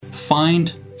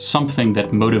Find something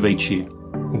that motivates you.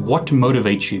 What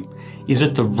motivates you? Is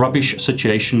it the rubbish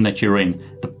situation that you're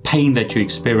in, the pain that you're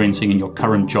experiencing in your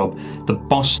current job, the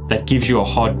boss that gives you a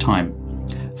hard time?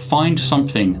 Find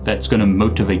something that's going to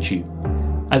motivate you.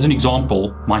 As an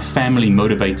example, my family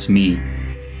motivates me.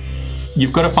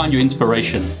 You've got to find your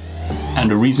inspiration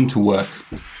and a reason to work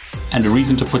and a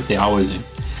reason to put the hours in.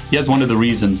 Here's one of the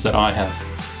reasons that I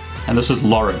have, and this is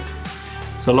Lauren.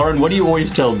 So Lauren, what do you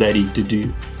always tell Daddy to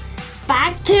do?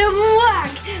 Back to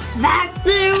work! Back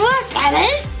to work,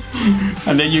 Kevin!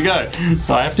 And there you go.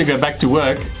 So I have to go back to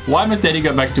work. Why must Daddy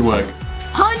go back to work?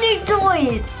 I need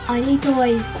toys! I need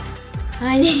toys.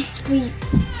 I need sweets.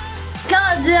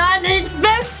 Cause I need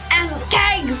books and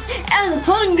cakes and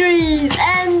hungries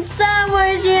and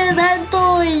sandwiches and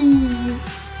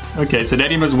toys. Okay, so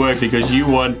Daddy must work because you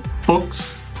want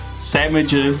books,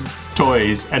 sandwiches,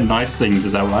 toys, and nice things.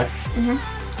 Is that right?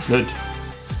 Mm-hmm. Good.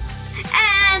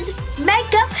 And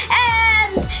makeup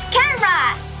and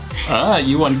cameras. Ah,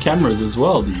 you want cameras as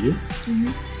well, do you?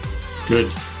 Mm-hmm.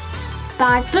 Good.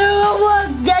 Back to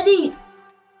work, Daddy.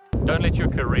 Don't let your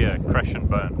career crash and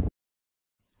burn.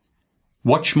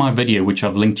 Watch my video, which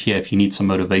I've linked here if you need some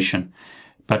motivation.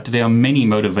 But there are many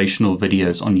motivational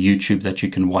videos on YouTube that you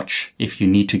can watch if you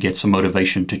need to get some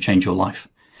motivation to change your life.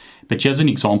 But here's an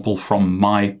example from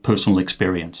my personal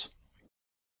experience.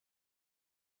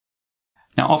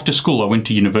 Now, after school, I went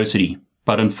to university,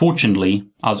 but unfortunately,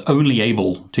 I was only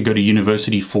able to go to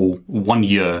university for 1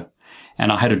 year,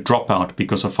 and I had to drop out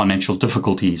because of financial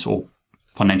difficulties or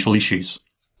financial issues.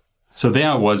 So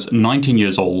there I was, 19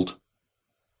 years old,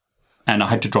 and I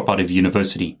had to drop out of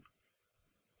university.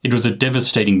 It was a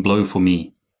devastating blow for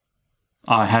me.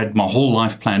 I had my whole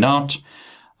life planned out.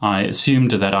 I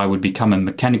assumed that I would become a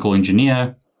mechanical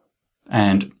engineer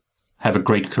and have a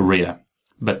great career.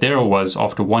 But there I was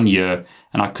after 1 year,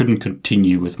 and I couldn't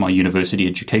continue with my university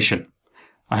education.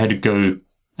 I had to go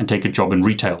and take a job in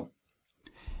retail.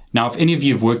 Now, if any of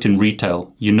you have worked in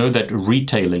retail, you know that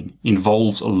retailing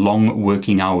involves long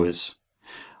working hours.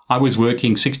 I was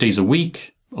working 6 days a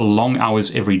week, long hours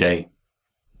every day.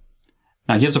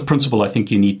 Now, here's a principle I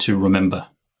think you need to remember.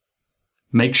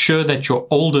 Make sure that your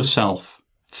older self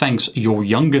thanks your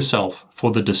younger self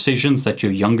for the decisions that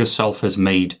your younger self has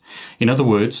made. In other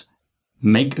words,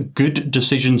 make good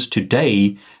decisions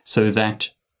today so that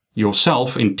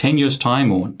yourself in 10 years'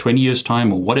 time or 20 years'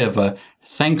 time or whatever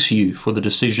thanks you for the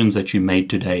decisions that you made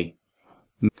today.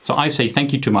 So I say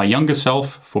thank you to my younger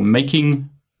self for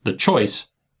making the choice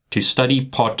to study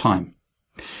part-time.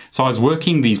 So I was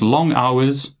working these long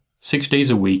hours, 6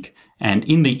 days a week, and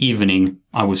in the evening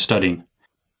I was studying.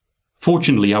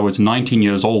 Fortunately, I was 19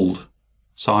 years old,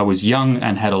 so I was young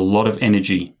and had a lot of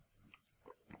energy.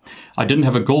 I didn't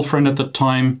have a girlfriend at the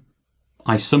time.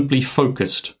 I simply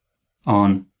focused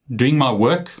on doing my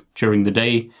work during the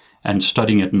day and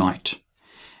studying at night.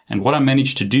 And what I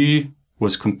managed to do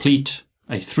was complete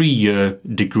a 3-year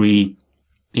degree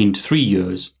in 3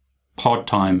 years,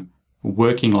 part-time,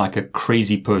 working like a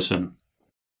crazy person.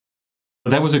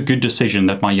 That was a good decision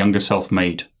that my younger self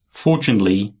made.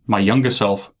 Fortunately, my younger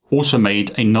self also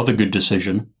made another good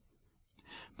decision.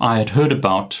 I had heard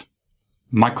about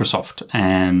Microsoft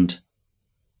and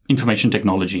information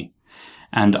technology,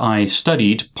 and I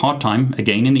studied part-time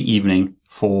again in the evening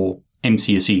for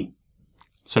MCSE,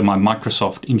 so my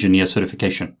Microsoft engineer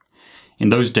certification. In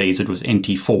those days it was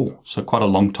NT4, so quite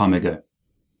a long time ago.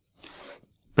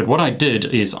 But what I did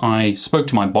is I spoke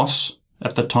to my boss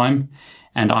at the time,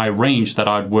 and I arranged that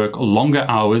I'd work longer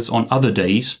hours on other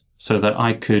days so that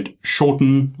I could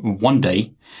shorten one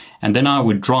day, and then I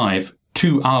would drive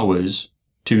 2 hours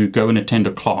to go and attend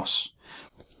a class.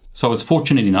 So I was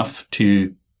fortunate enough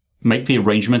to make the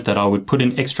arrangement that I would put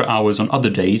in extra hours on other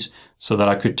days so that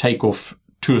I could take off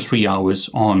 2 or 3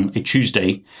 hours on a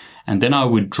Tuesday, and then I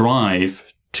would drive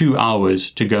 2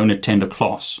 hours to go and attend a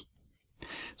class.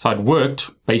 So I'd worked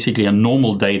basically a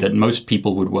normal day that most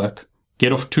people would work,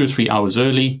 get off 2 or 3 hours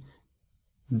early,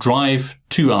 drive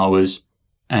 2 hours,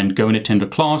 and go and attend a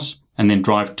class, and then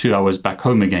drive 2 hours back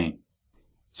home again.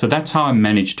 So that's how I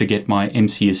managed to get my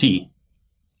MCSE.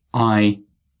 I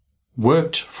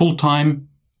worked full-time,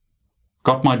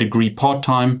 got my degree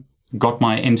part-time, got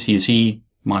my MCSE,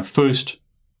 my first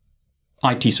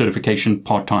IT certification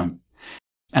part-time.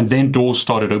 And then doors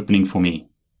started opening for me.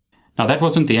 Now that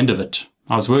wasn't the end of it.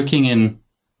 I was working in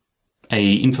an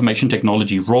information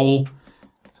technology role,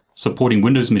 supporting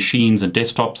Windows machines and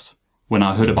desktops when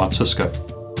I heard about Cisco.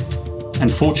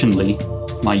 And fortunately,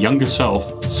 my younger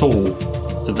self saw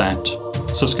that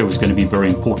Cisco was going to be very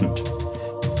important.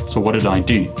 So what did I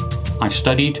do? I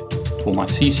studied for my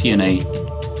CCNA.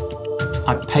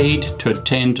 I paid to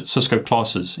attend Cisco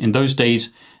classes. In those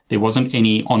days, there wasn't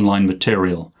any online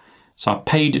material. So I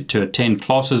paid to attend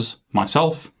classes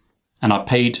myself, and I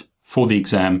paid for the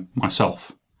exam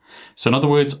myself. So in other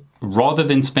words, rather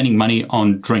than spending money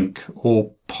on drink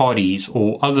or parties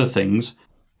or other things,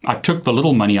 I took the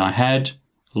little money I had,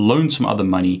 loaned some other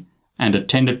money, and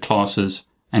attended classes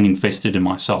and invested in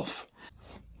myself.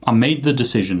 I made the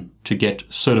decision to get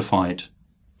certified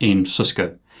in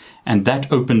Cisco, and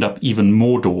that opened up even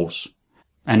more doors,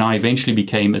 and I eventually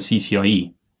became a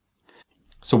CCIE.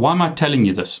 So why am I telling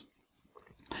you this?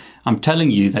 I'm telling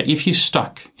you that if you're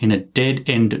stuck in a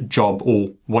dead-end job,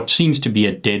 or what seems to be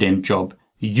a dead-end job,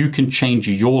 you can change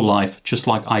your life just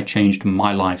like I changed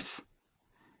my life.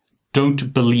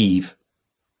 Don't believe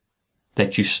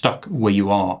that you're stuck where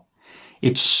you are.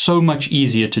 It's so much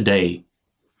easier today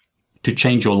to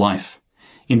change your life.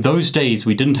 In those days,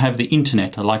 we didn't have the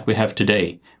internet like we have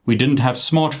today. We didn't have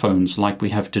smartphones like we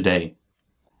have today.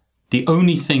 The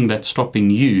only thing that's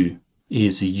stopping you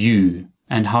is you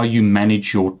and how you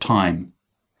manage your time.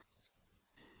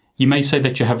 You may say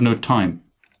that you have no time.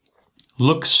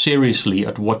 Look seriously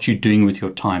at what you're doing with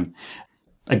your time.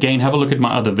 Again, have a look at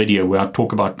my other video where I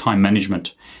talk about time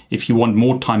management. If you want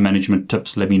more time management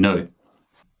tips, let me know.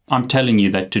 I'm telling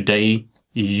you that today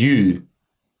you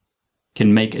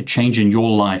can make a change in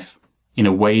your life in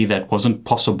a way that wasn't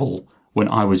possible when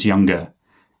I was younger.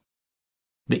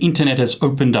 The internet has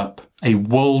opened up a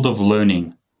world of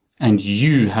learning, and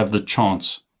you have the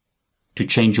chance to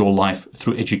change your life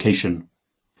through education.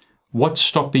 What's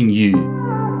stopping you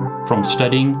from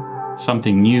studying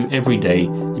something new every day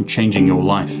and changing your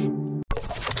life?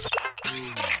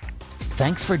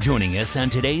 Thanks for joining us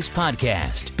on today's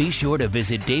podcast. Be sure to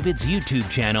visit David's YouTube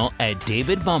channel at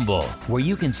David Bombal, where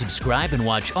you can subscribe and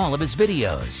watch all of his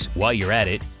videos. While you're at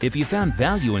it, if you found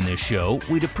value in this show,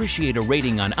 we'd appreciate a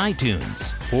rating on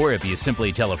iTunes. Or if you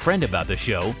simply tell a friend about the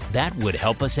show, that would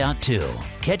help us out too.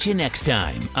 Catch you next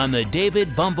time on the David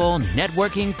Bombal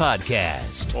Networking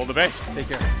Podcast. All the best.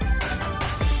 Take care.